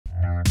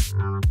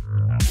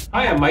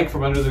Hi, I'm Mike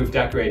from Under the Roof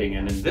Decorating,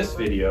 and in this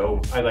video,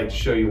 I'd like to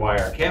show you why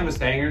our canvas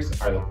hangers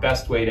are the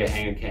best way to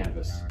hang a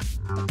canvas.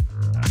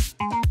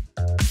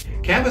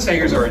 Canvas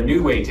hangers are a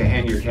new way to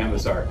hang your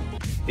canvas art.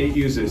 It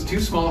uses two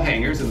small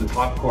hangers in the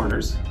top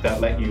corners that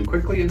let you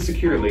quickly and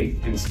securely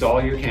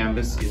install your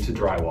canvas into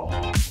drywall.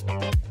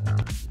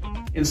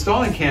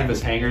 Installing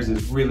canvas hangers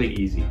is really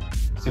easy.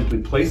 Simply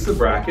place the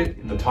bracket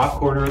in the top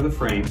corner of the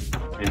frame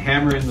and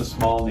hammer in the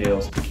small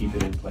nails to keep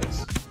it in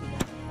place.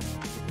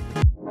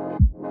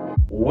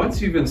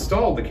 Once you've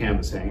installed the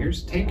canvas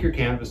hangers, take your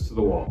canvas to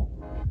the wall.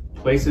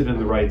 Place it in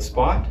the right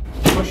spot,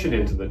 push it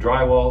into the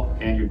drywall,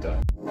 and you're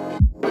done.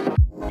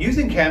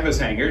 Using canvas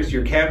hangers,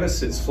 your canvas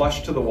sits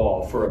flush to the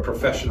wall for a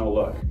professional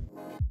look.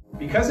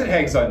 Because it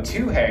hangs on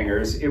two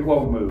hangers, it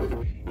won't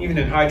move, even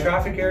in high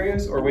traffic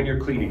areas or when you're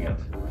cleaning it.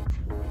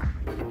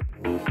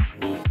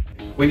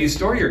 When you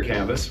store your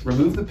canvas,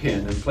 remove the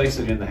pin and place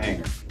it in the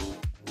hanger.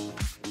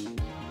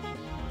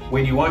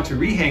 When you want to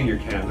rehang your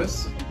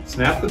canvas,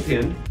 snap the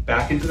pin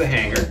back into the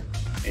hanger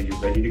and you're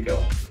ready to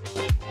go.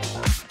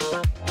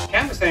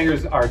 Canvas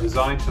hangers are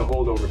designed to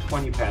hold over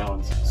 20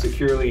 pounds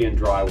securely in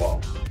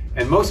drywall.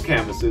 And most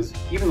canvases,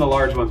 even the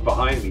large ones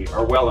behind me,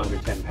 are well under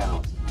 10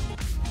 pounds.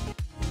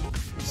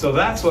 So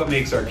that's what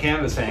makes our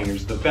canvas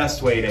hangers the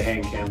best way to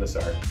hang canvas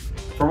art.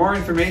 For more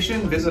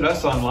information, visit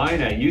us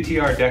online at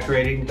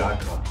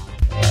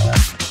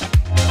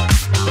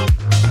utrdecorating.com.